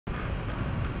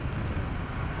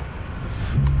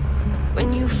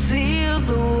when you feel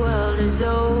the world is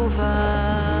over,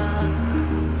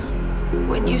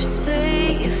 when you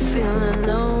say you're feeling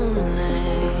lonely.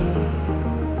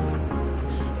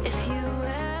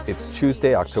 It's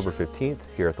Tuesday, October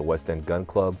 15th, here at the West End Gun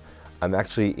Club. I'm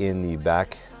actually in the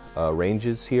back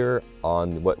ranges here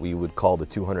on what we would call the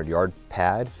 200-yard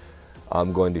pad.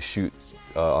 I'm going to shoot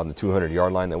on the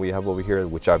 200-yard line that we have over here,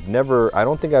 which I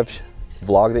don't think I've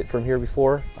vlogged it from here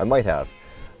before. I might have,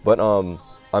 but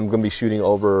I'm going to be shooting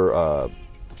over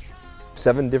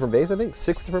 7 different bays, I think,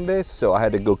 6 different bays. So I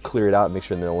had to go clear it out and make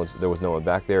sure there was no one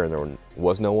back there, and there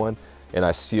was no one. And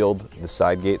I sealed the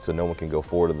side gate so no one can go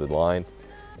forward of the line.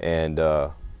 And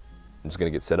I'm just gonna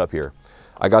get set up here.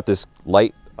 I got this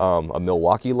light, a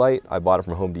Milwaukee light. I bought it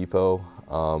from Home Depot.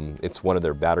 It's one of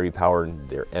their battery powered,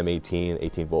 their M18,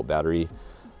 18-volt battery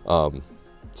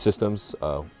systems.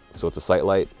 So it's a sight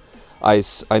light. I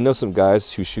know some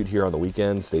guys who shoot here on the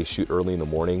weekends. They shoot early in the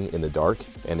morning in the dark,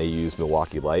 and they use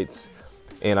Milwaukee lights.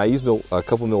 And I use a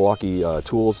couple Milwaukee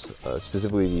tools,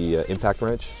 specifically the impact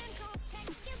wrench.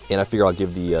 And I figure I'll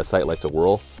give the sight lights a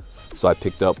whirl. So I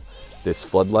picked up this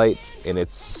floodlight, and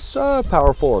it's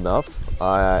powerful enough.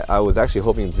 I was actually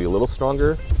hoping it to be a little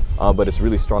stronger, but it's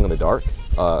really strong in the dark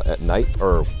at night,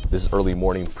 or this early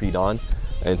morning pre-dawn,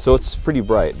 and so it's pretty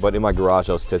bright. But in my garage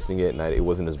I was testing it, and it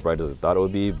wasn't as bright as I thought it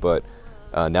would be. But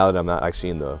now that I'm not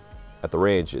actually at the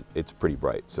range, it's pretty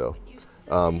bright. So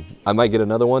I might get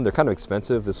another one. They're kind of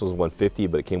expensive. This was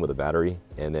 $150, but it came with a battery,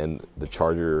 and then the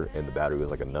charger and the battery was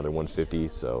like another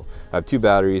 $150. So I have 2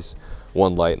 batteries,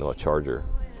 1 light, and a charger.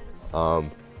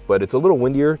 But it's a little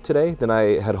windier today than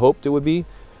I had hoped it would be.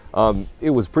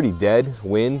 It was pretty dead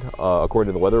wind, according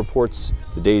to the weather reports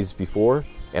the days before,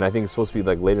 and I think it's supposed to be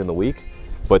like later in the week.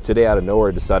 But today out of nowhere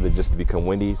it decided just to become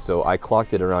windy, so I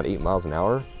clocked it around 8 miles an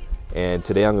hour. And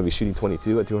today I'm going to be shooting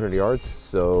 22 at 200 yards,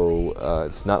 so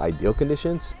it's not ideal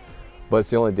conditions, but it's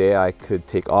the only day I could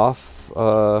take off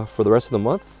for the rest of the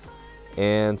month.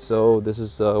 And so this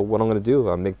is what I'm going to do.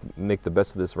 I'll make the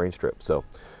best of this range trip. So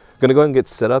I'm gonna go ahead and get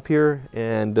set up here,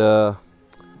 and we'll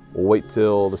wait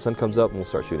till the sun comes up and we'll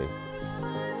start shooting.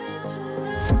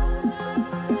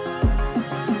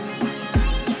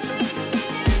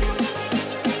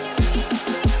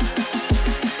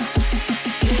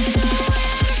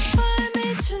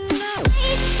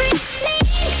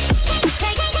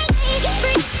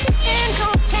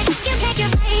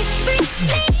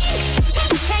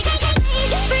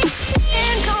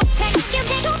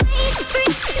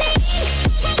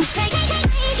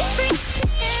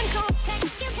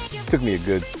 It took me a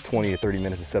good 20 or 30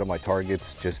 minutes to set up my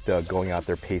targets, just going out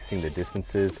there pacing the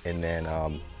distances, and then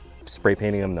spray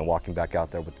painting them, and then walking back out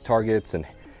there with the targets and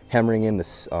hammering in the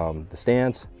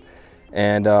stands.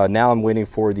 And now I'm waiting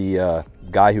for the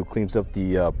guy who cleans up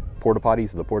the porta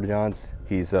potties, the porta johns.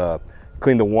 He's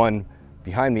cleaned the one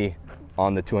behind me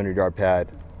on the 200-yard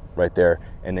pad right there,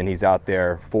 and then he's out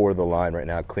there for the line right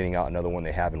now cleaning out another one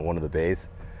they have in one of the bays.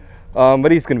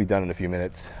 But he's gonna be done in a few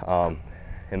minutes.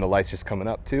 And the light's just coming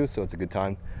up too, so it's a good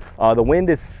time. The wind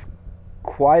is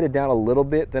quieted down a little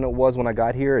bit than it was when I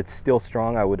got here. It's still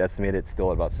strong. I would estimate it's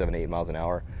still at about 7 to 8 miles an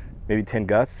hour, maybe 10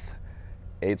 gusts.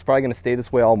 It's probably gonna stay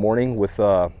this way all morning with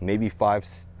maybe 5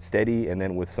 steady, and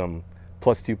then with some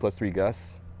 +2, +3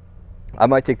 gusts. I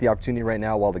might take the opportunity right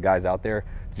now while the guy's out there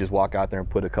to just walk out there and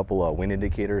put a couple of wind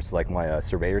indicators, like my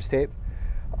surveyor's tape,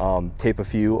 tape a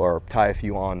few or tie a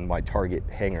few on my target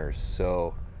hangers.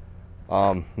 So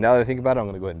now that I think about it, I'm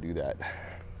going to go ahead and do that.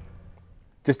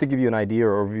 Just to give you an idea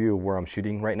or overview of where I'm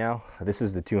shooting right now, this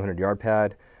is the 200-yard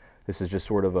pad. This is just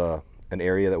sort of an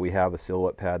area that we have, a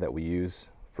silhouette pad that we use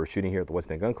for shooting here at the West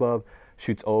End Gun Club.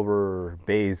 Shoots over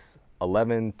bays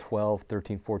 11, 12,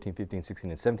 13, 14, 15,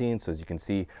 16, and 17. So as you can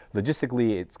see,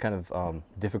 logistically, it's kind of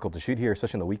difficult to shoot here,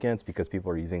 especially on the weekends, because people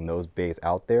are using those bays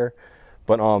out there.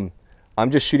 But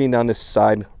I'm just shooting down this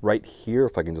side right here.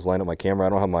 If I can just line up my camera, I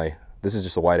don't have my, this is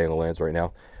just a wide angle lens right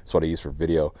now. That's what I use for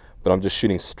video, but I'm just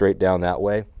shooting straight down that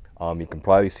way. You can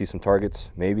probably see some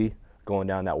targets, maybe, going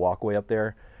down that walkway up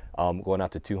there, going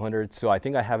out to 200. So I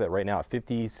think I have it right now at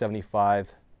 50,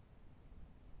 75,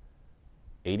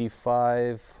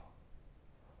 85,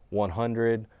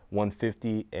 100,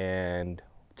 150, and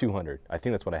 200. I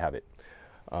think that's what I have it.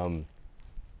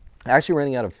 Actually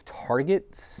running out of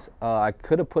targets. I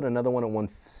could have put another one at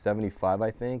 175, I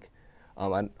think.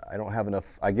 I don't have enough.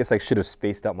 I guess I should have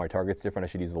spaced out my targets different. I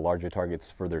should use the larger targets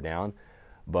further down.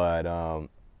 But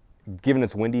given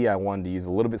it's windy, I wanted to use a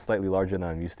little bit slightly larger than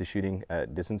I'm used to shooting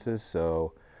at distances.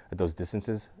 So at those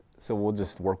distances. So we'll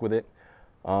just work with it.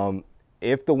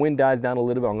 If the wind dies down a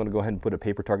little bit, I'm going to go ahead and put a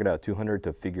paper target out at 200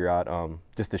 to figure out,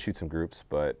 just to shoot some groups.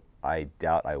 But I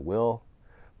doubt I will.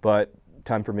 But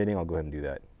time permitting, I'll go ahead and do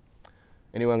that.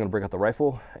 Anyway, I'm gonna break out the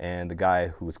rifle, and the guy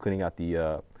who was cleaning out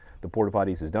the porta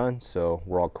potties is done, so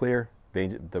we're all clear.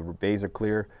 The bays are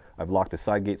clear. I've locked the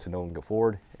side gate so no one can go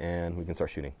forward, and we can start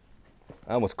shooting.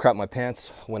 I almost crapped my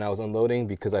pants when I was unloading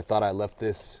because I thought I left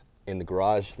this in the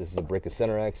garage. This is a brick of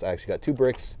Center X. I actually got 2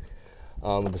 bricks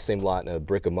with the same lot and a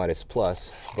brick of Midas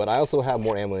Plus, but I also have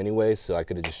more ammo anyway, so I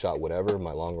could have just shot whatever,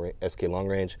 my SK long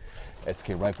range, SK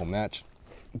rifle match.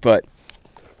 But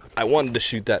I wanted to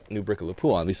shoot that new brick of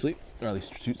lapel, obviously, or at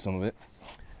least shoot some of it.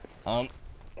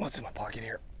 What's in my pocket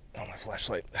here? Oh, my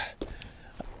flashlight.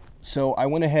 So I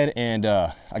went ahead and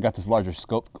I got this longer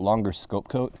scope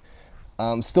coat.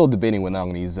 I'm still debating whether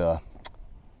I'm going to use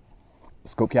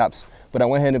scope caps, but I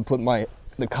went ahead and put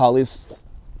the Kali's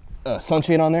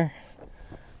sunshade on there.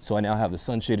 So I now have the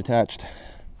sunshade attached,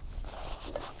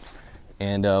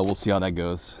 and we'll see how that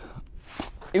goes.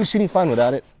 It was shooting fine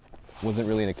without it. Wasn't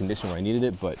really in a condition where I needed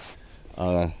it, but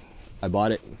I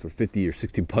bought it for 50 or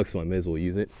 60 bucks, so I may as well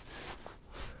use it.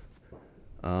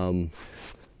 Okay,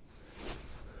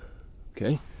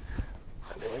 then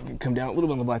we can come down a little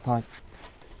bit on the bipod.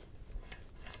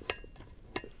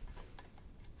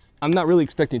 I'm not really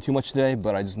expecting too much today,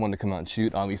 but I just wanted to come out and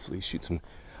shoot. Obviously, shoot a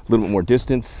little bit more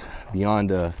distance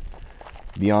beyond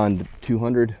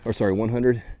 200, or sorry,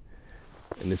 100.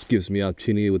 And this gives me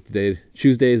opportunity with the day.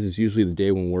 Tuesdays is usually the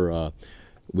day when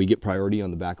we get priority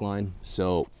on the back line.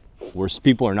 So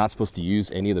people are not supposed to use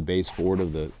any of the bays forward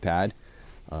of the pad,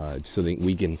 so that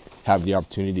we can have the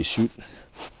opportunity to shoot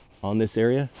on this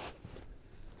area.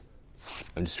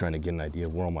 I'm just trying to get an idea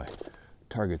of where all my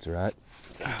targets are at.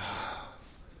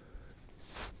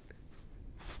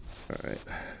 All right,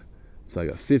 so I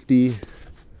got 50.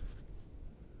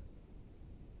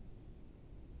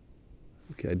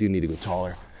 Okay, I do need to go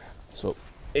taller. So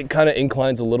it kind of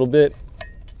inclines a little bit,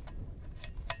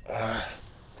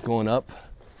 going up.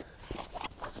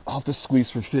 I'll have to squeeze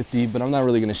for 50, but I'm not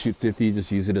really gonna shoot 50, just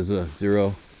use it as a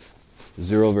zero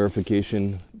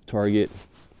verification target.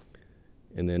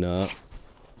 And then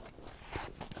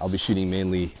I'll be shooting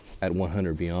mainly at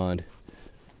 100 beyond.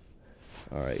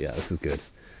 All right, yeah, this is good.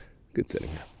 Good setting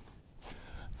here.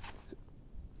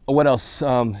 What else?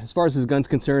 As far as this gun's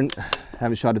concerned, I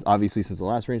haven't shot it obviously since the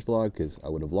last range vlog, because I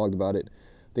would have vlogged about it.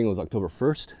 I think it was October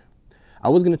 1st. I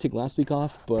was gonna take last week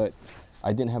off, but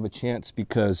I didn't have a chance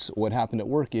because what happened at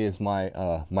work is my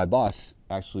boss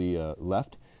actually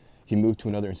left. He moved to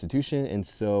another institution, and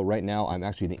so right now I'm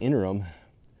actually the interim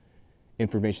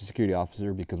information security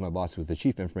officer because my boss, who was the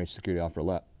chief information security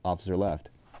officer, left.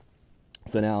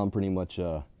 So now I'm pretty much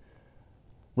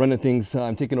running things.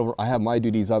 I'm taking over. I have my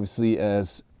duties obviously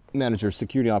as manager of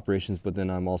security operations, but then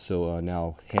I'm also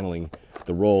now handling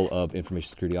the role of information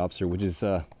security officer, which is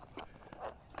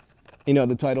you know,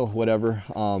 the title, whatever.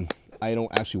 I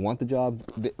don't actually want the job.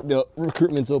 The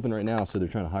recruitment's open right now, so they're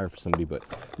trying to hire for somebody, but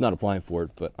I'm not applying for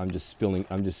it. But I'm just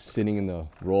sitting in the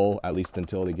role, at least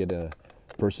until they get a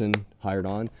person hired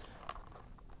on.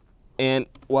 And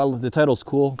while the title's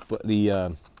cool, but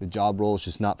the job role is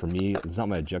just not for me. It's not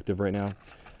my objective right now.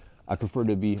 I prefer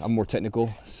to be, I'm more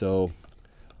technical, so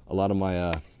a lot of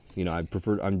my, you know,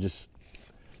 I'm just,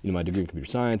 you know, my degree in computer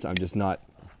science, I'm just not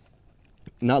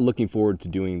looking forward to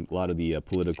doing a lot of the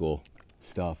political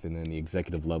stuff and then the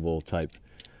executive level type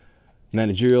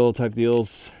managerial type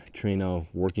deals,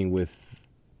 working with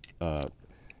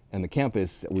and the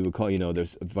campus we would call, you know,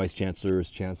 there's vice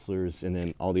chancellors, and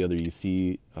then all the other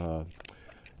UC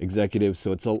executives.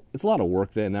 So it's a lot of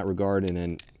work there in that regard. And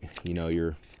then, you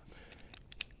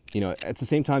know, at the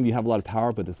same time you have a lot of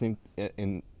power, but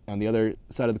on the other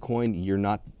side of the coin, you're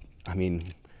not. I mean,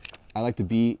 I like to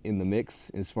be in the mix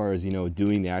as far as, you know,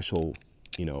 doing the actual,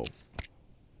 you know,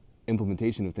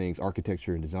 implementation of things,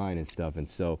 architecture and design and stuff. And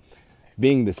so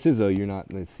being the CISO, you're not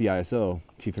the CISO,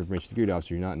 Chief Information Security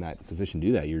Officer, you're not in that position to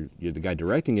do that. You're the guy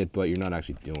directing it, but you're not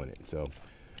actually doing it. So,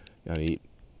 I mean,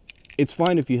 it's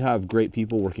fine if you have great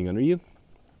people working under you.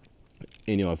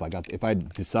 And, you know, if I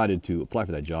decided to apply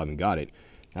for that job and got it,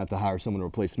 I have to hire someone to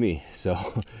replace me. So,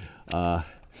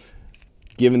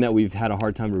 given that we've had a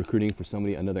hard time recruiting for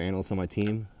another analyst on my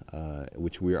team,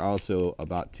 which we are also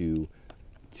about to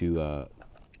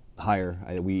hire,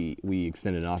 we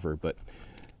extended an offer, but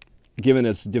given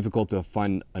it's difficult to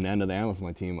find another analyst on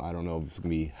my team, I don't know if it's gonna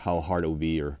be how hard it would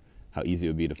be or how easy it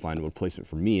would be to find a replacement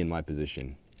for me in my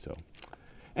position. So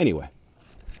anyway,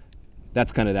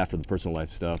 that's kind of that for the personal life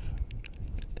stuff.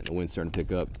 And the wind's starting to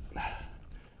pick up.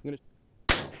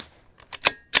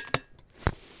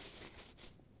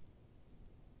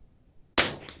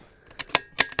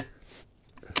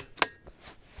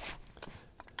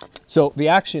 So the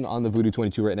action on the Vudoo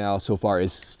 22 right now so far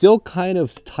is still kind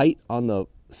of tight on the,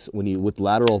 with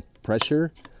lateral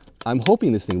pressure. I'm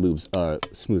hoping this thing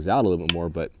smooths out a little bit more,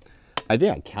 but I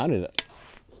think I counted it.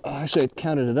 Actually, I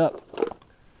counted it up.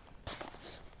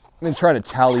 I've been trying to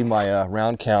tally my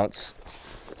round counts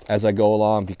as I go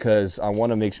along because I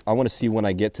want to see when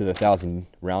I get to the 1,000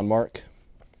 round mark,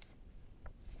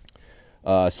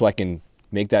 so I can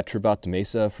make that trip out to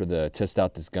Mesa for the test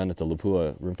out this gun at the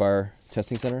Lapua Rimfire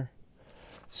testing center.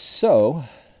 So,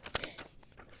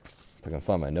 if I can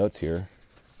find my notes here.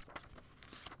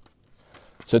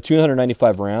 So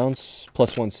 295 rounds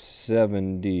plus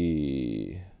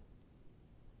 170.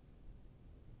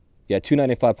 Yeah,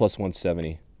 295 plus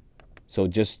 170. So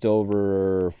just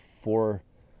over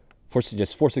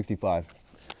just 465.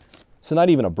 So not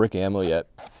even a brick of ammo yet.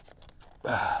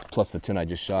 Plus the 10 I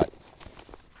just shot.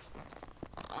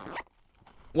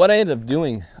 What I ended up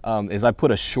doing is I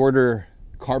put a shorter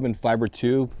carbon fiber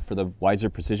tube for the Wiser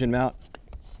precision mount.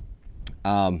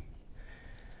 I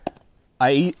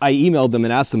emailed them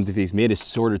and asked them if they made a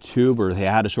shorter tube or they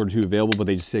had a shorter tube available, but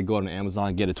they just said go on Amazon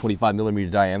and get a 25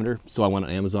 millimeter diameter. So I went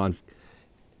on Amazon.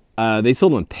 They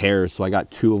sold them in pairs, so I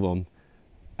got 2 of them.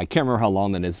 I can't remember how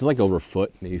long that is. It's like over a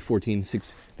foot, maybe 15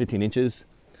 inches.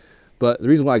 But the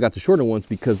reason why I got the shorter ones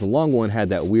because the long one had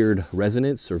that weird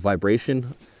resonance or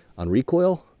vibration on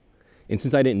recoil. And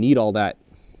since I didn't need all that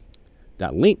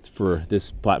length for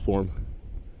this platform,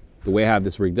 the way I have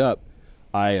this rigged up,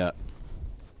 I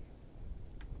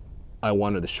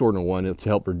wanted the shorter one to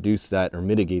help reduce that or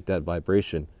mitigate that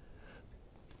vibration.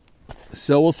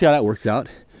 So we'll see how that works out.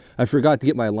 I forgot to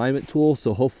get my alignment tool,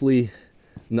 so hopefully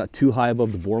I'm not too high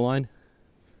above the bore line.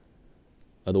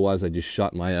 Otherwise, I just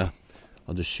shot my,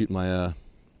 I'll just shoot my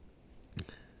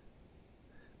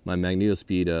my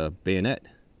magnetospeed bayonet.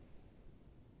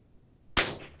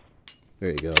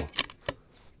 There you go.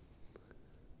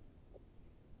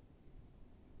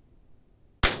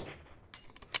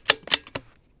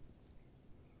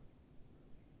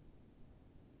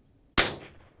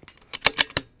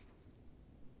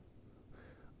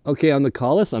 Okay, on the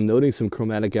Collis, I'm noting some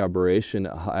chromatic aberration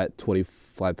at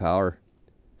 25 power.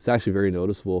 It's actually very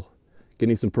noticeable.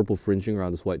 Getting some purple fringing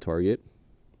around this white target.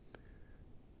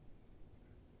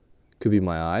 Could be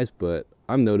my eyes, but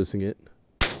I'm noticing it.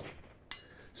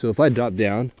 So if I drop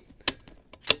down,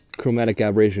 chromatic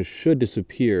aberration should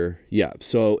disappear. Yeah,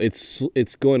 so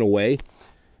it's going away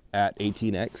at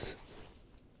 18x.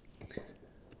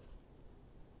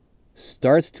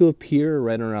 Starts to appear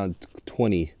right around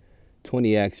 20x,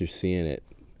 you're seeing it.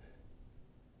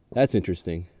 That's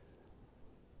interesting.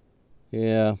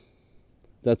 Yeah,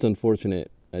 that's unfortunate.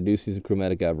 I do see some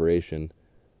chromatic aberration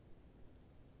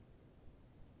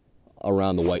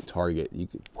around the white target.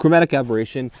 Chromatic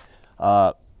aberration,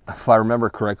 if I remember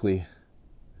correctly,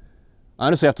 I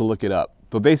honestly have to look it up.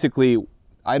 But basically,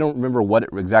 I don't remember what it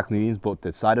exactly means, but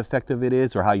the side effect of it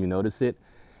is, or how you notice it,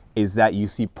 is that you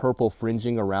see purple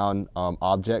fringing around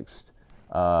objects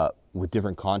with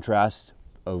different contrast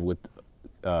compared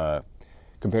to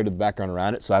the background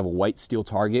around it. So I have a white steel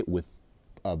target with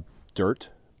a dirt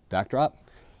backdrop,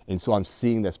 and so I'm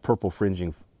seeing this purple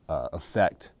fringing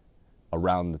effect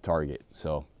around the target.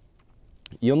 So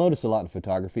you'll notice a lot in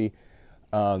photography,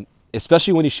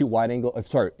 especially when you shoot wide angle.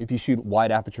 If you shoot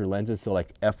wide aperture lenses, so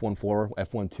like f1.4,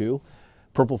 f1.2,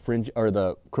 purple fringe or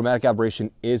the chromatic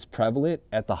aberration is prevalent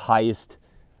at the highest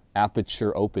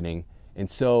aperture opening.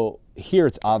 And so here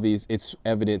it's obvious, it's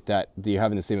evident that you're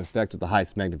having the same effect with the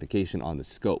highest magnification on the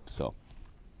scope. So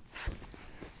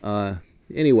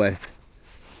anyway,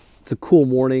 it's a cool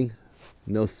morning.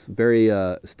 No, very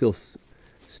still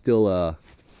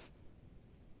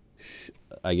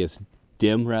I guess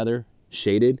dim, rather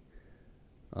shaded.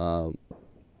 In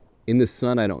the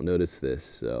sun I don't notice this,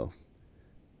 so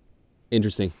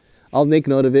interesting. I'll make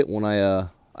note of it when I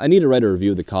need to write a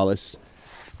review of the Collis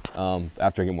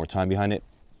after I get more time behind it,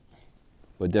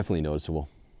 but definitely noticeable.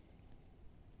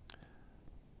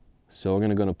 So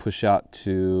we're gonna push out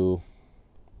to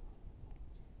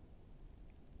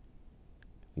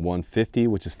 150,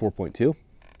 which is 4.2.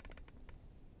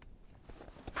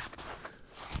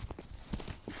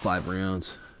 5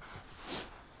 rounds.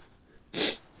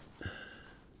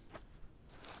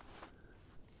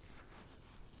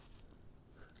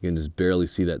 You can just barely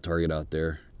see that target out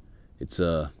there. It's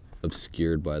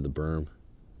obscured by the berm.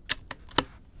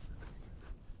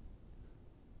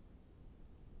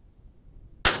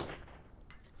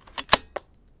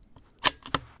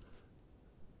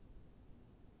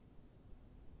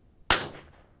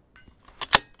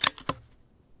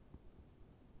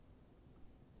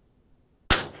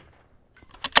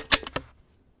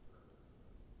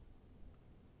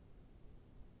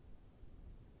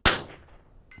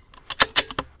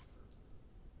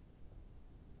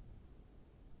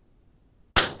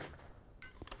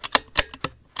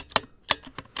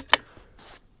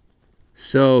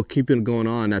 So keeping going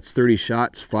on, that's 30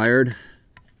 shots fired.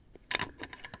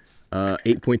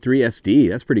 8.3 SD,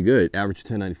 that's pretty good. Average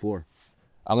 1094.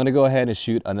 I'm gonna go ahead and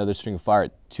shoot another string of fire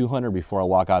at 200 before I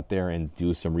walk out there and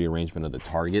do some rearrangement of the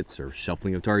targets or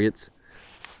shuffling of targets.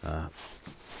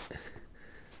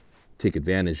 Take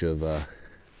advantage of the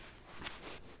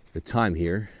time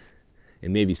here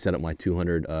and maybe set up my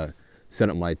 200, set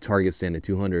up my target stand at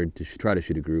 200 to try to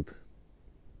shoot a group.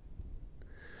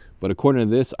 But according to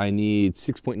this, I need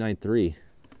 6.93.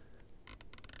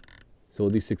 So we'll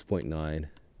do 6.9.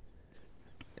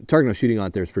 The target I'm shooting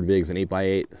out there is pretty big. It's an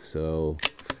 8x8, so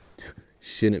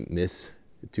shouldn't miss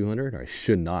at 200. Or I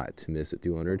should not miss at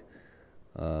 200,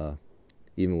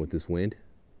 even with this wind.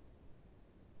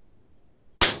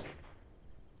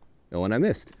 Oh, and I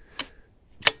missed.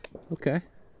 Okay.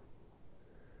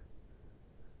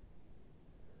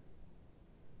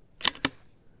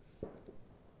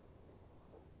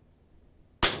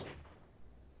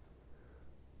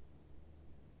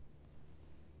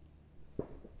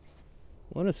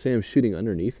 I want to say I'm shooting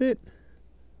underneath it.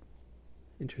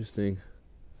 Interesting.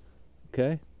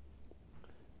 Okay.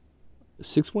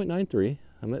 6.93.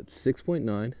 I'm at 6.9.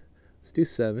 Let's do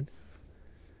 7.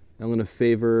 I'm going to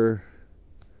favor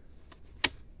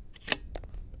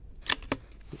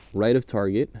right of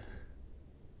target.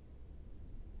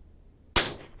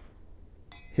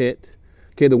 Hit.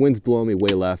 Okay, the wind's blowing me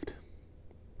way left.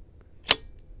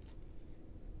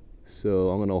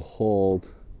 So I'm going to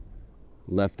hold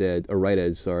left edge, or right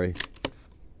edge, sorry.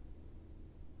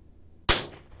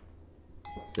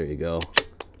 There you go.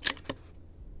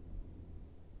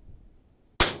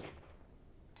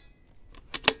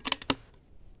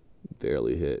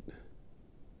 Barely hit.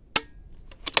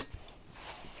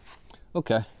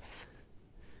 Okay.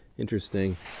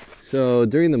 Interesting. So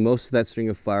during the most of that string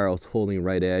of fire, I was holding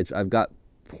right edge. I've got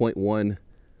 0.1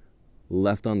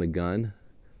 left on the gun,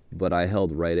 but I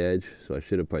held right edge, so I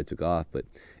should have probably took off. But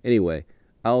anyway,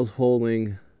 I was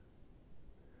holding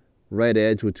right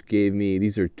edge, which gave me,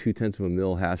 these are 0.2 of a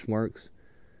mil hash marks.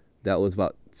 That was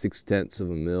about 0.6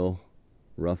 of a mil,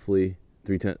 roughly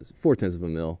 0.4 of a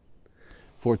mil.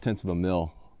 0.4 of a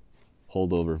mil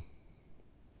holdover.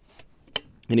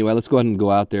 Anyway, let's go ahead and go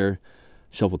out there,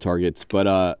 shuffle targets.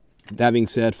 But that being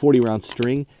said, 40 round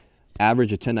string,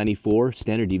 average of 1094,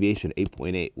 standard deviation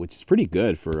 8.8, which is pretty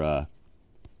good for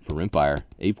rimfire.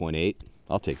 8.8,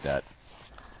 I'll take that.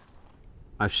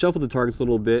 I've shuffled the targets a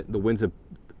little bit. The winds have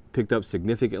picked up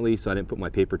significantly, so I didn't put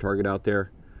my paper target out there.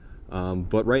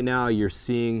 But right now you're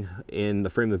seeing in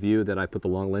the frame of view that I put the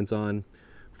long lens on,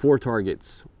 4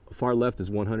 targets. Far left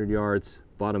is 100 yards,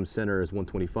 bottom center is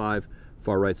 125,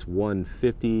 far right's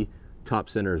 150, top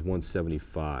center is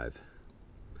 175.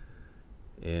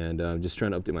 And I'm just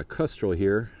trying to update my Custrel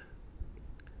here.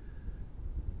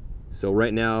 So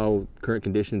right now, current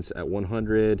conditions at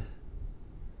 100.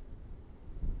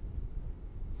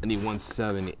 I need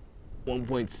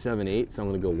 1.78, so I'm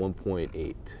going to go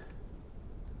 1.8.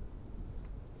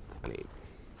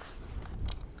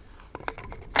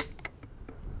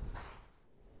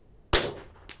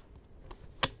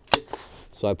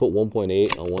 So I put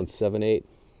 1.8 on 1.78,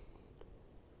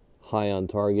 high on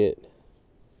target.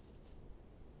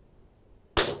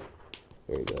 There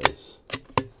he goes.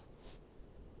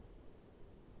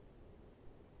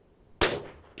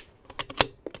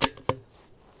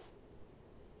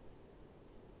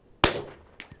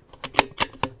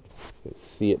 Let's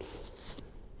see it.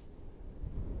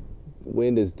 The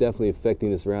wind is definitely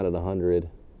affecting this round at 100.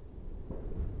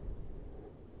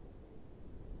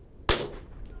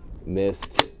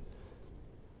 Missed.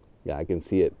 Yeah, I can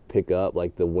see it pick up.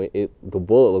 Like the wind, the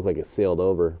bullet looked like it sailed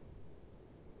over.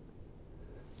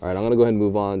 All right, I'm gonna go ahead and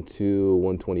move on to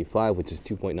 125, which is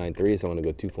 2.93. So I'm gonna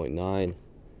go 2.9.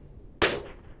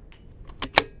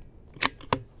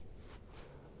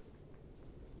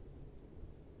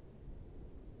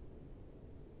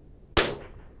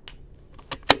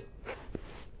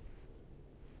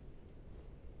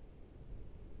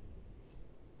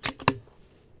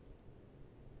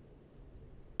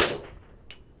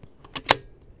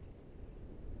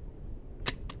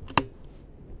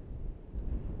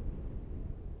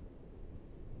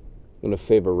 I'm going to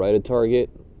favor right of target.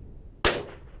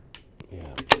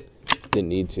 Yeah, didn't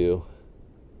need to.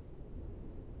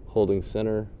 Holding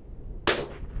center.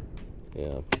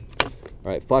 Yeah. All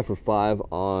right, 5 for 5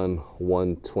 on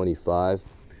 125.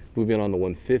 Moving on to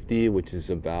 150, which is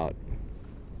about,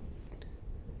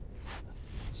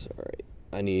 sorry,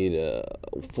 I need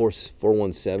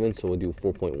 417, so we'll do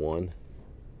 4.1.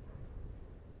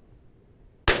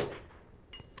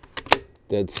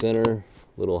 Dead center,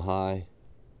 little high.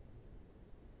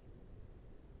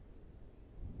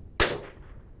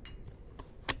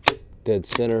 Dead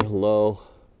center, low.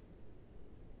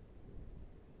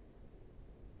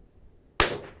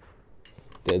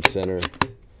 Dead center.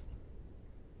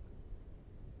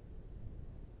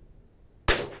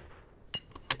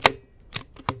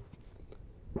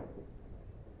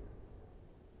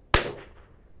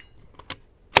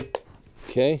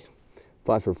 Okay,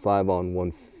 5 for 5 on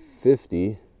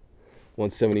 150.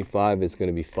 175 is going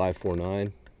to be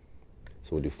 549. So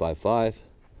we'll do 5-5.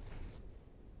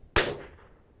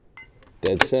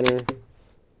 Dead center.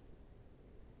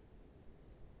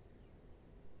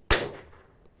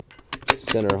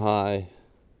 Center high.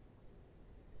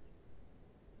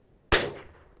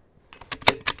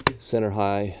 Center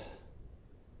high.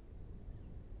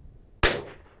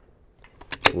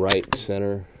 Right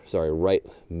center. Sorry, right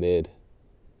mid.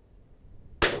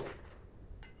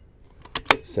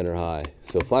 Center high.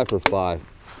 So 5 for 5.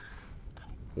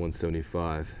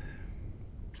 175.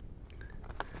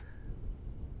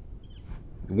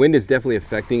 The wind is definitely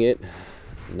affecting it.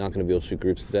 I'm not going to be able to shoot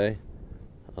groups today.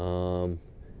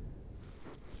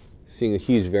 Seeing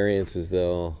huge variances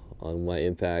though on my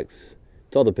impacts.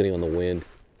 It's all depending on the wind.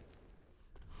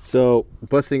 So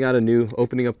busting out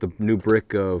opening up the new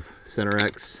brick of Center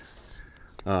X.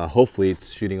 Hopefully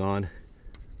it's shooting on.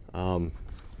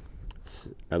 It's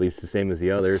at least the same as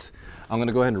the others. I'm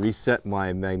gonna go ahead and reset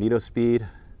my magneto speed.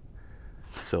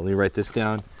 So let me write this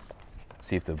down.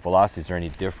 See if the velocities are any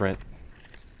different.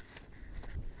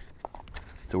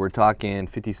 So we're talking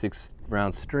 56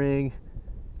 round string,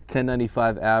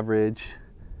 1095 average,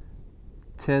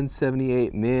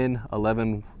 1078 min,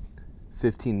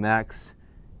 1115 max,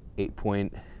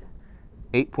 8.7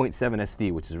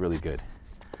 SD, which is really good.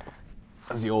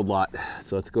 That's the old lot.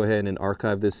 So let's go ahead and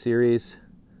archive this series.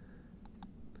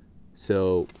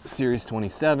 So series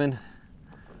 27.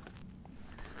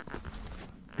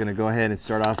 Gonna go ahead and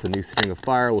start off the new string of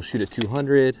fire. We'll shoot at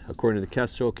 200. According to the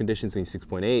Kestrel, conditions need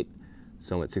 6.8.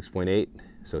 So I'm at 6.8.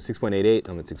 So 6.88,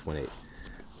 I'm at 6.8.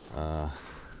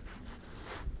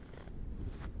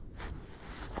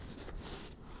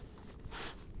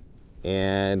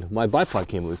 And my bipod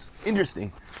came loose.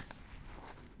 Interesting.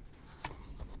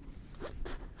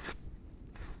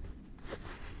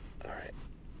 All right.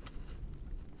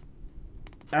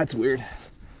 That's weird.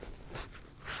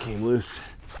 Came loose.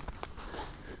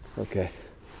 Okay.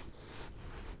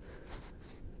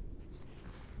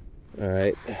 All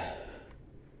right.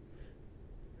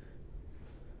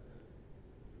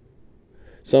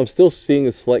 So I'm still seeing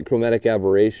a slight chromatic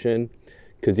aberration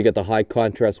because you got the high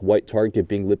contrast white target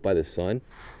being lit by the sun.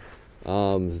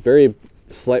 It's very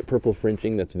slight purple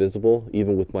fringing that's visible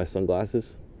even with my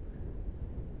sunglasses.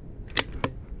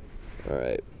 All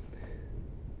right.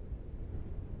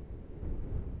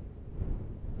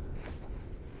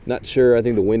 Not sure, I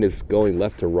think the wind is going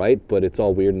left to right, but it's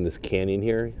all weird in this canyon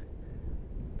here.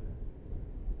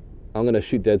 I'm gonna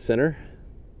shoot dead center.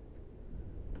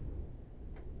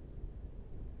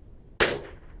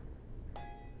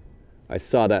 I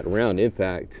saw that round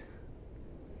impact.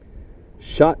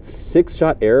 Shot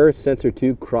 6-shot error, sensor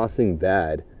 2 crossing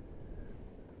bad.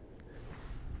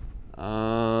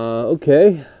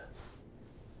 Okay.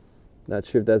 Not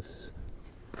sure if that's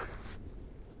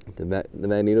the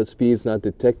magneto speed's not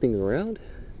detecting around,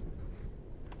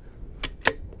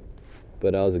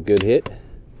 but that was a good hit.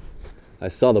 I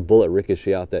saw the bullet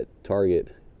ricochet off that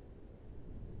target.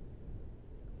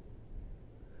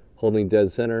 Holding dead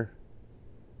center.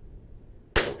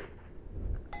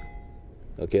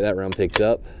 Okay, that round picked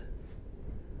up.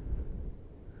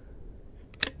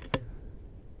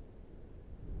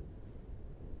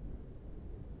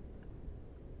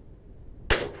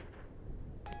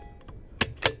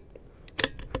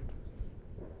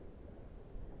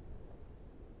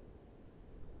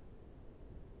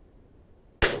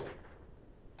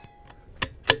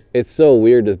 It's so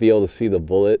weird to be able to see the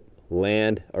bullet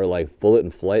land, or like bullet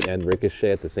in flight and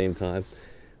ricochet at the same time.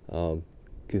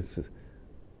 Because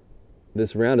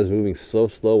this round is moving so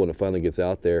slow when it finally gets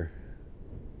out there.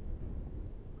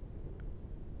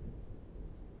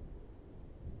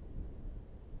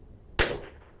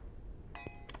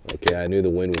 Okay, I knew the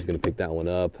wind was going to pick that one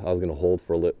up. I was going to hold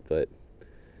for a little, but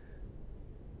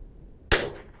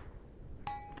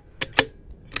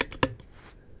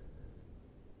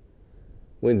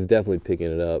wind's definitely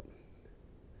picking it up.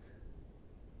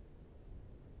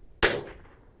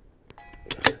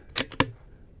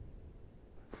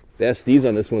 The SDs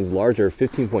on this one's larger,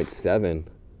 15.7.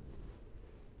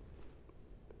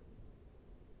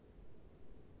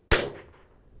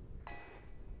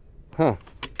 Huh.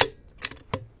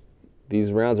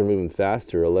 These rounds are moving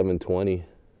faster, 1120.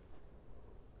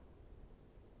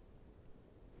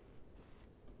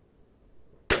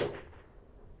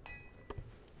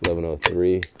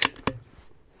 1103.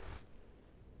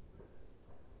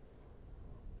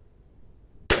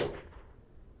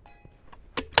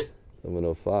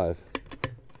 $1105.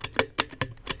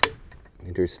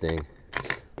 Interesting.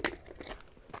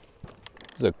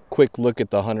 Just a quick look at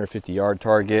the 150-yard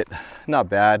target. Not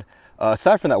bad.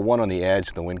 Aside from that one on the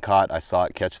edge, the wind caught, I saw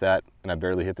it catch that, and I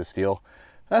barely hit the steel.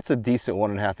 That's a decent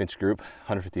 1.5-inch group,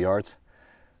 150 yards.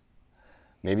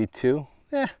 Maybe 2.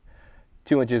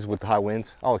 2 inches with the high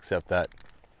winds. I'll accept that.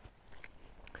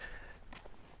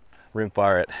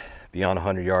 Rimfire at beyond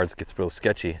 100 yards gets real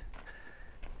sketchy.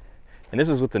 And this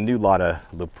is with the new lot of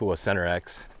Lapua Center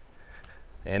X.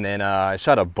 And then I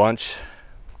shot a bunch.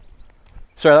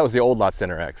 Sorry, that was the old lot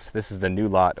Center X. This is the new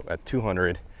lot at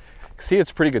 200. See,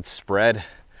 it's a pretty good spread.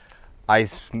 I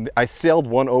sailed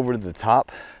one over to the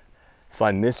top, so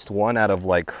I missed one out of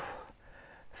like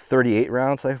 38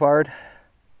 rounds I fired.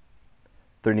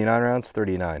 39 rounds?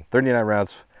 39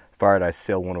 rounds fired, I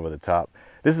sailed one over the top.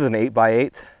 This is an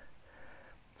 8x8,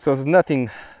 so it's nothing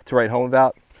to write home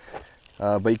about.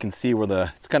 But you can see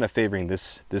where it's kind of favoring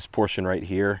this portion right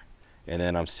here, and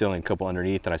then I'm sailing a couple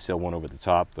underneath, and I sail one over the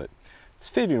top, but it's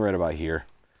favoring right about here.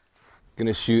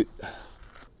 Gonna shoot a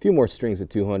few more strings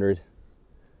at 200.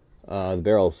 The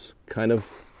barrel's kind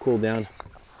of cooled down.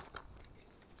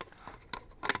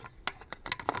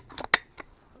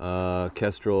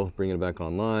 Kestrel, bringing it back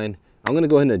online. I'm gonna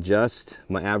go ahead and adjust.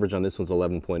 My average on this one's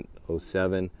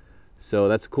 11.07. So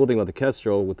that's the cool thing about the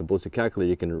Kestrel. With the ballistic calculator,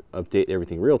 you can update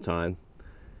everything real time.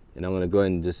 And I'm gonna go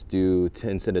ahead and just do,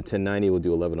 instead of 1090, we'll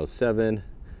do 1107,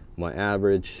 my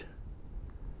average.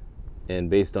 And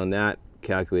based on that,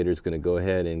 calculator is gonna go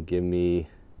ahead and give me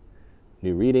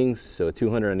new readings. So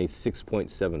 200, I need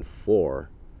 6.74,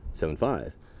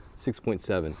 75,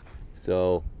 6.7.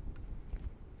 So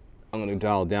I'm gonna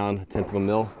dial down 1/10 of a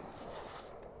mil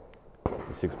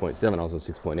to 6.7, I was on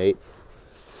 6.8.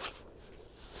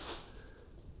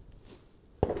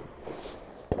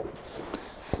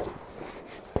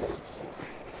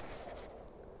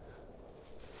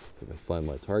 I can find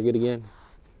my target again.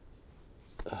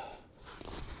 There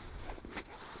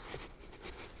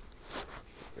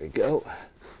we go.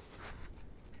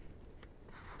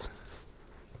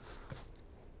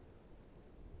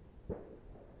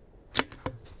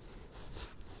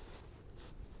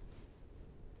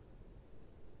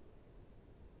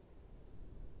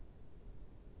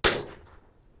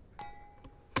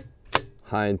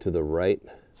 High and to the right.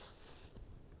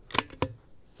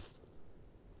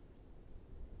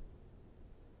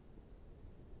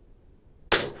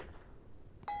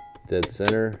 Dead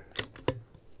center.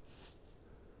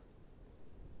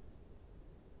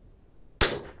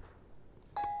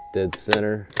 Dead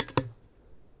center.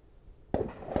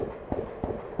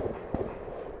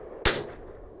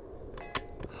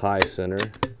 High center.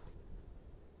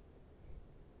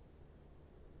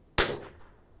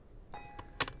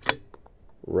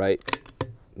 Right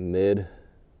mid.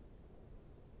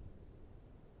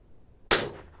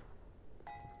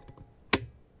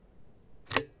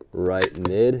 Right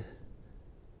mid.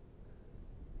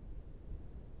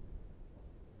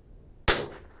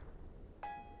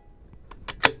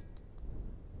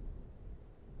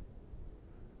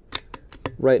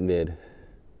 Right mid.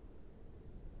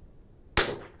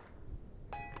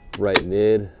 Right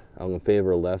mid. I'm going to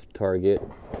favor a left target.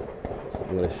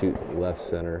 I'm going to shoot left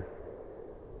center.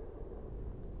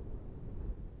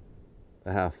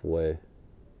 Halfway.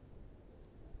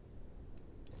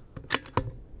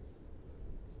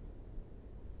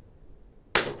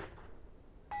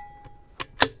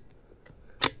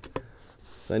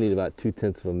 So I need about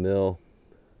 2/10 of a mil,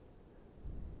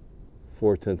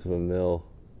 4/10 of a mil,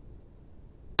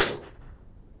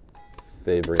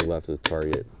 favoring left of the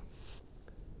target.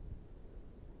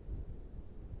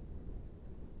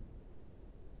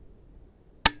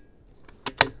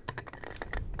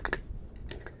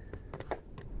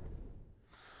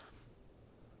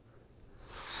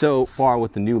 So far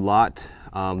with the new lot,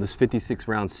 this 56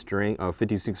 round string,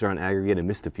 56 round aggregate, and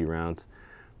missed a few rounds,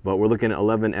 but we're looking at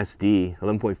 11 SD,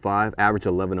 11.5, average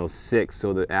 1106.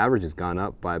 So the average has gone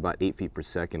up by about 8 feet per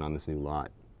second on this new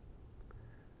lot.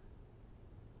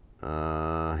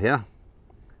 Yeah,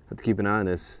 have to keep an eye on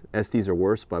this. SDs are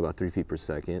worse by about 3 feet per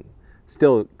second.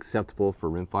 Still acceptable for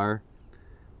rimfire,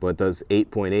 but it does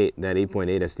 8.8. That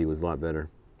 8.8 SD was a lot better.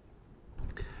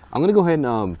 I'm gonna go ahead and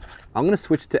I'm gonna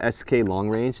switch to SK long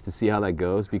range to see how that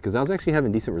goes, because I was actually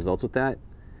having decent results with that.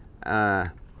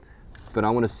 But I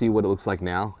want to see what it looks like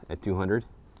now at 200.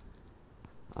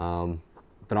 But I'm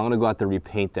gonna go out there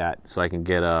repaint that so I can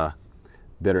get a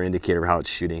better indicator of how it's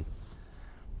shooting.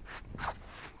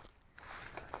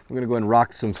 I'm gonna go ahead and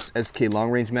rock some SK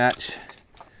long range match.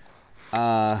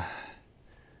 I'm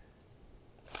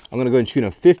gonna go ahead and shoot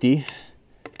on 50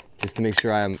 just to make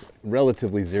sure I'm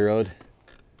relatively zeroed.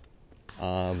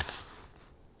 And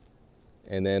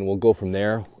then we'll go from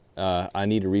there. I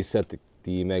need to reset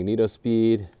the magneto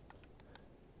speed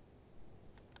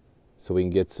so we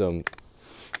can get some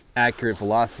accurate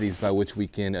velocities by which we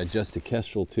can adjust the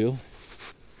kestrel to.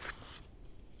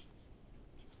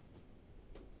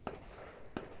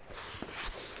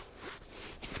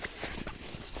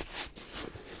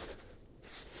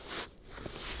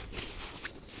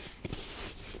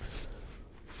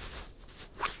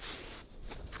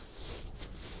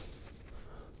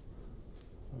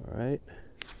 All right.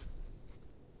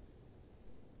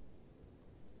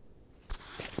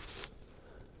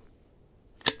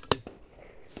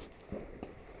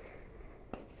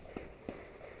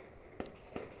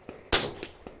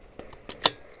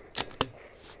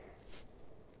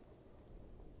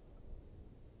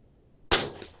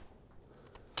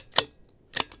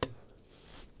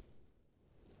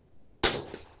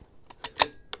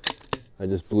 I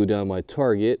just blew down my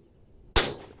target.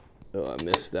 Oh, I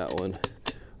missed that one.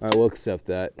 All right, we'll accept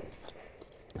that.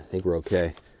 I think we're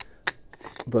okay.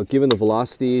 But given the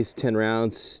velocities, 10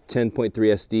 rounds, 10.3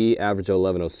 SD, average of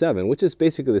 1107, which is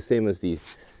basically the same as the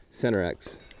Center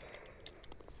X.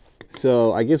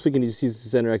 So I guess we can just use the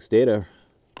Center X data.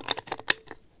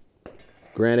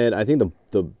 Granted, I think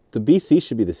the BC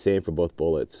should be the same for both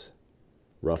bullets,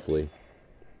 roughly.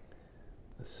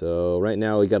 So right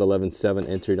now we got 11.7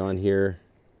 entered on here.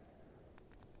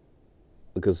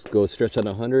 Because go stretch on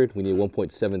 100, we need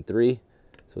 1.73.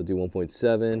 So we'll do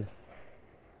 1.7.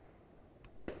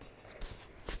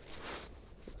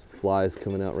 Flies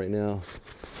coming out right now.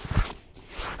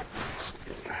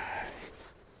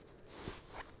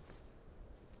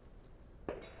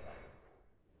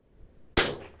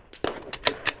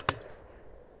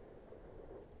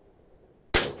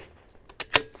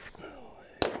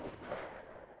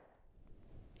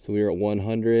 So we were at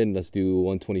 100, let's do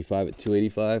 125 at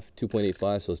 285,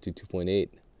 2.85, so let's do 2.8.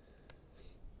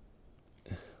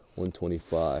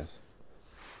 125.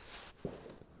 Do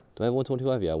I have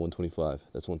 125? Yeah, 125.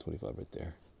 That's 125 right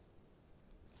there.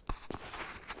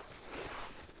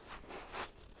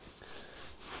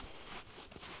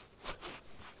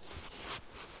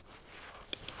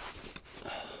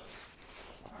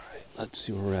 All right, let's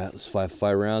see where we're at. Let's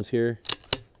five rounds here.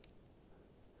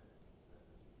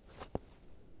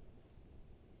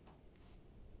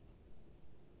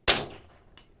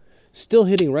 Still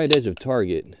hitting right edge of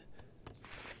target.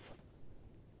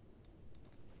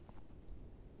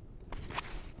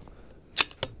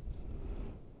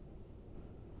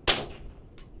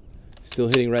 Still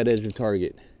hitting right edge of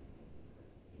target.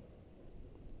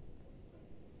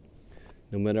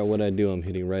 No matter what I do, I'm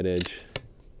hitting right edge.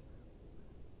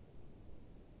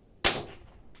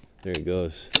 There it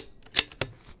goes.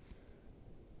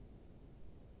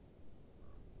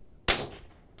 It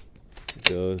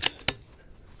goes.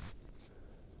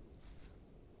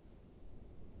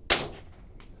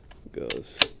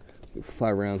 Goes.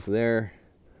 5 rounds there.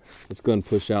 Let's go ahead and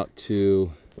push out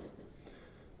to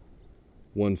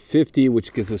 150,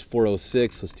 which gives us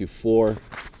 406. Let's do 4.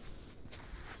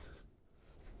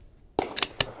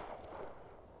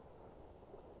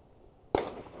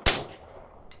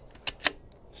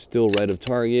 Still right of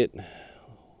target.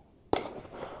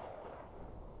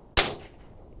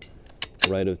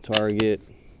 Right of target.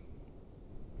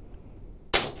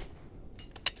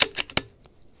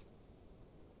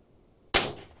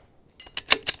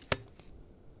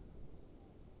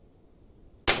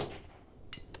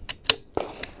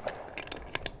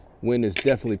 Wind is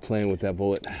definitely playing with that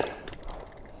bullet. All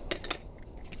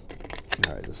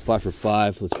right, that's 5 for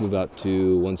 5. Let's move out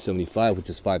to 175,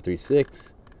 which is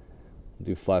 536.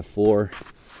 Do 5-4.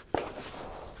 If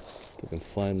I can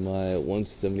find my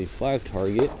 175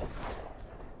 target.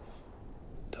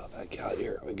 Top back out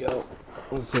here. Here we go.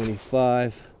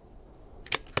 175.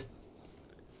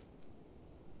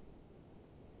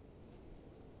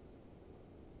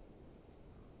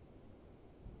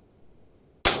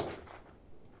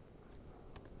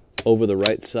 Over the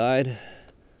right side,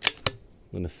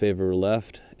 I'm going to favor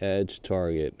left edge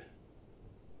target.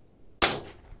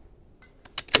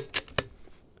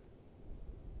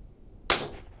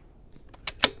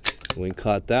 Wind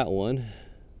caught that one.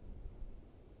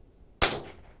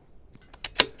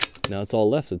 Now it's all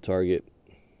left of target.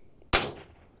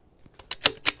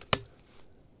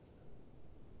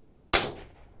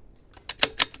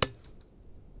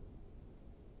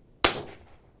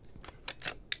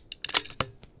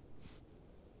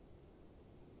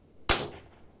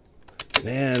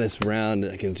 Man, this round,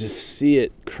 I can just see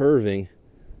it curving.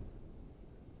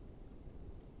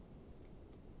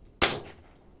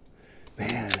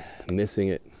 Man, missing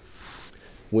it.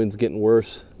 Wind's getting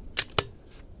worse.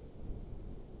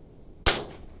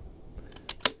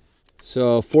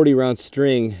 So 40 round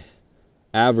string,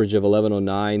 average of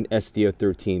 1109, SDO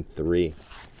 13.3.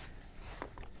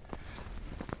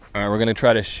 All right, we're gonna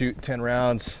try to shoot 10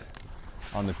 rounds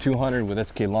on the 200 with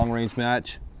SK long range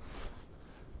match.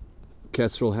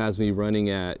 Kestrel has me running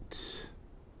at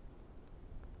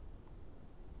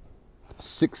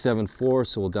 674,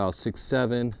 so we'll dial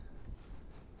 6.7.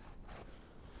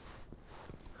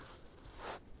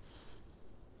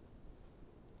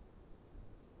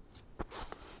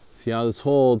 See how this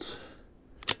holds.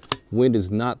 Wind has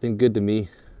not been good to me.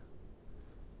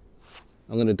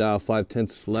 I'm gonna dial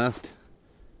 5/10 left,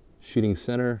 shooting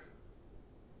center.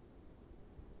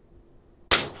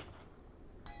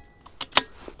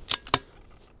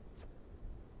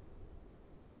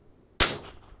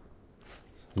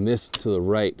 Missed to the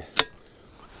right.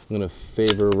 I'm gonna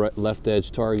favor left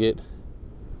edge target.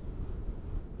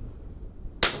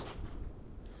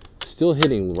 Still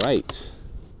hitting right.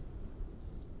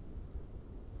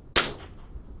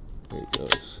 There it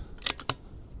goes.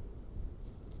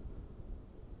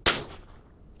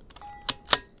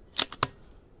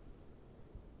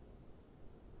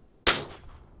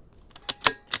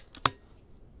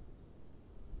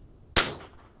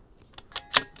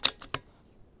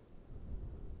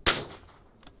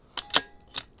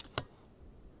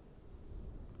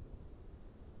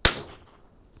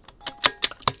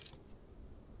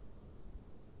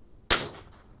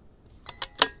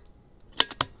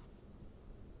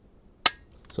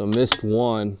 So I missed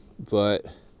one, but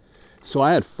so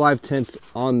I had 5/10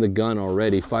 on the gun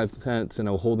already, 5/10, and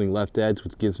I'm holding left edge,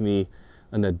 which gives me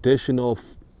an additional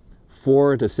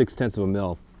 4 to 6/10 of a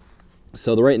mil.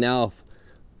 So right now,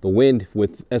 the wind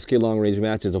with SK long range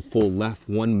match is a full left,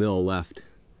 1 mil left.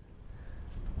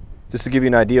 Just to give you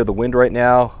an idea of the wind right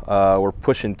now, we're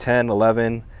pushing 10,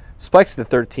 11, spikes to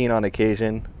 13 on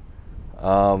occasion.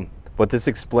 But this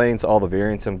explains all the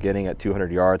variance I'm getting at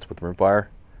 200 yards with Rimfire.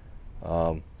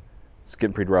 It's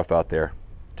getting pretty rough out there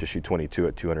to shoot 22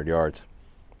 at 200 yards.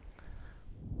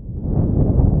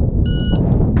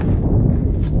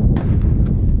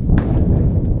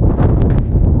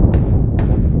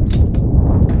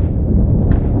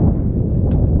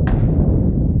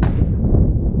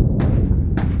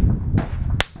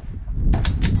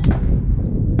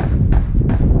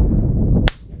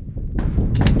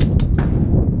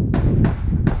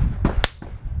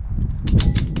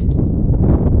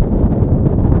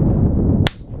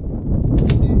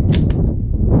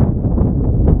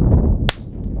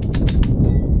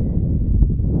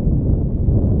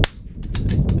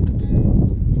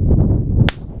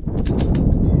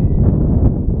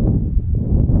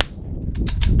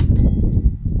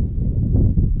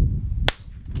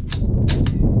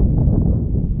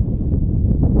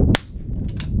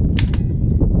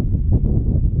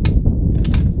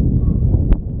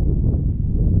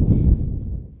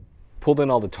 Pulled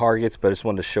in all the targets, but I just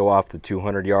wanted to show off the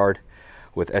 200 yard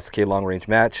with SK long range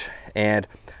match. And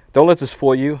don't let this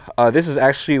fool you. This is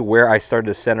actually where I started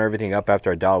to center everything up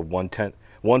after I dialed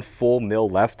 1 full mil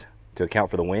left to account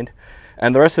for the wind.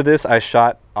 And the rest of this I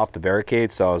shot off the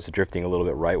barricade, so I was drifting a little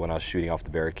bit right when I was shooting off the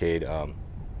barricade,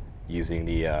 using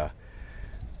the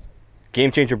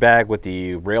Game Changer bag with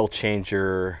the Rail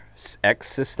Changer X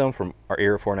system from our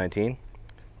Era 419.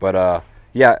 But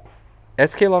yeah,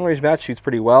 SK long range match shoots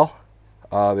pretty well.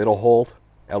 It'll hold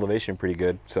elevation pretty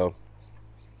good, so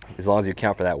as long as you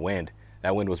account for that wind.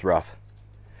 That wind was rough.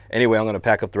 Anyway, I'm going to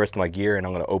pack up the rest of my gear and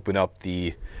I'm going to open up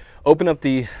the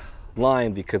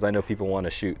line because I know people want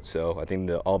to shoot. So I think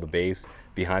all the bays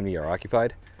behind me are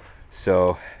occupied.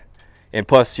 So, and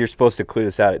plus you're supposed to clear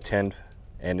this out at 10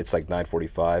 and it's like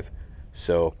 9:45.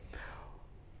 So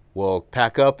we'll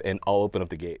pack up and I'll open up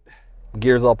the gate.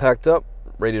 Gear's all packed up,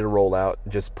 ready to roll out.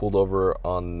 Just pulled over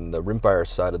on the Rimfire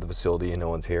side of the facility and no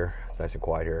one's here. It's nice and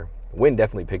quiet here. The wind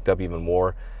definitely picked up even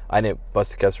more. I didn't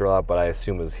bust the Kestrel out, but I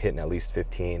assume it was hitting at least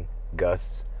 15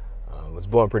 gusts. It was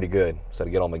blowing pretty good, so I had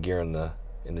to get all my gear in the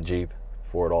Jeep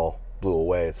before it all blew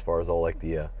away, as far as all like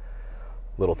the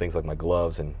little things like my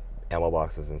gloves and ammo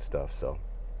boxes and stuff. So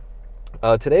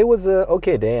today was a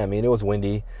okay day. I mean, it was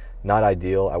windy, not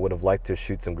ideal. I would have liked to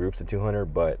shoot some groups at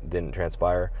 200, but didn't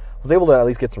transpire. I was able to at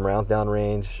least get some rounds down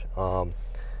range.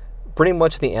 Pretty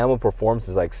much the ammo performs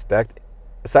as I expect.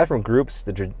 Aside from groups,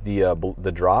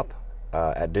 the drop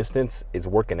at distance is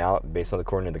working out based on the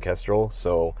coordinate of the Kestrel.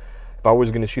 So if I was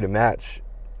going to shoot a match,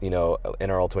 you know,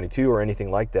 NRL-22 or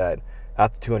anything like that,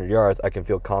 at the 200 yards, I can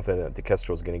feel confident that the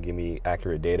Kestrel is going to give me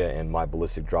accurate data and my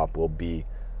ballistic drop will be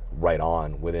right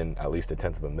on within at least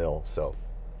 1/10 of a mil. So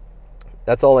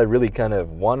that's all I really kind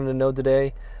of wanted to know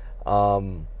today.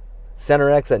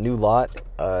 Center X, that new lot,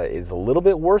 is a little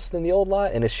bit worse than the old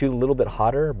lot, and it's shooting a little bit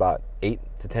hotter, about 8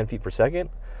 to 10 feet per second.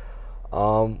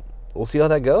 We'll see how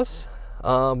that goes.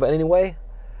 But anyway,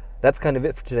 that's kind of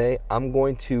it for today. I'm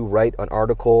going to write an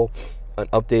article, an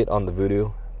update on the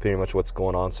Vudoo, pretty much what's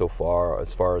going on so far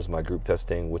as my group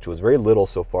testing, which was very little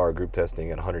so far, group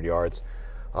testing at 100 yards.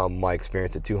 My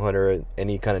experience at 200,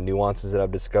 any kind of nuances that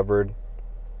I've discovered.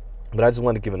 But I just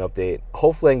wanted to give an update.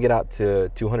 Hopefully I can get out to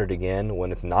 200 again when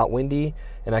it's not windy,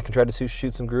 and I can try to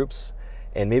shoot some groups.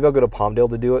 And maybe I'll go to Palmdale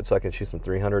to do it so I can shoot some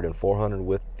 300 and 400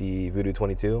 with the Vudoo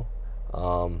 22.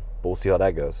 But we'll see how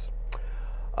that goes.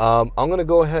 I'm gonna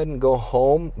go ahead and go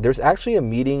home. There's actually a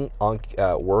meeting on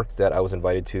work that I was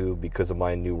invited to because of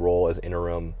my new role as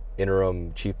interim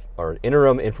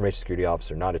information security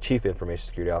officer, not a chief information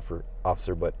security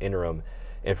officer, but interim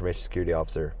information security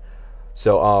officer.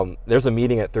 So there's a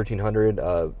meeting at 1300.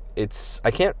 I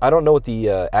don't know what the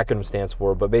acronym stands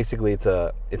for, but basically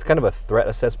it's kind of a threat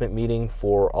assessment meeting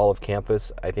for all of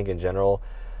campus. I think in general,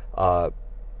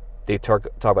 they talk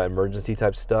about emergency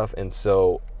type stuff, and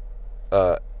so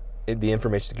in the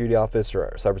information security office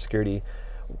or cybersecurity,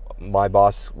 my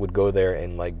boss would go there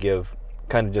and like give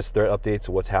kind of just threat updates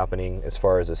of what's happening as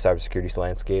far as the cybersecurity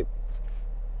landscape,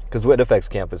 because what affects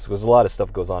campus, because a lot of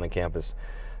stuff goes on in campus,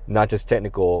 not just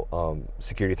technical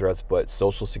security threats, but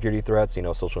social security threats,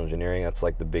 social engineering. That's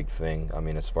like the big thing. I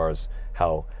mean, as far as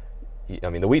how,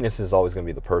 the weakness is always going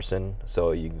to be the person,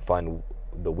 so you can find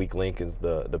the weak link is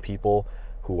the people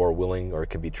who are willing or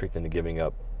can be tricked into giving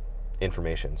up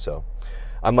information. So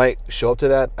I might show up to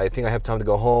that. I think I have time to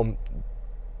go home,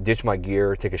 ditch my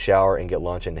gear, take a shower, and get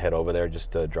lunch and head over there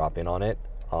just to drop in on it.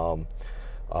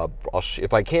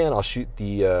 If I can, I'll shoot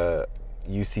the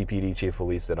UCPD chief of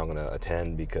police that I'm going to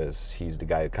attend, because he's the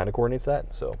guy who kind of coordinates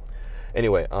that. So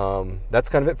anyway, that's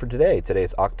kind of it for today. Today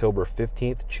is October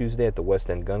 15th, Tuesday at the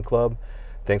West End Gun Club.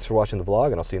 Thanks for watching the vlog,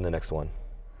 and I'll see you in the next one.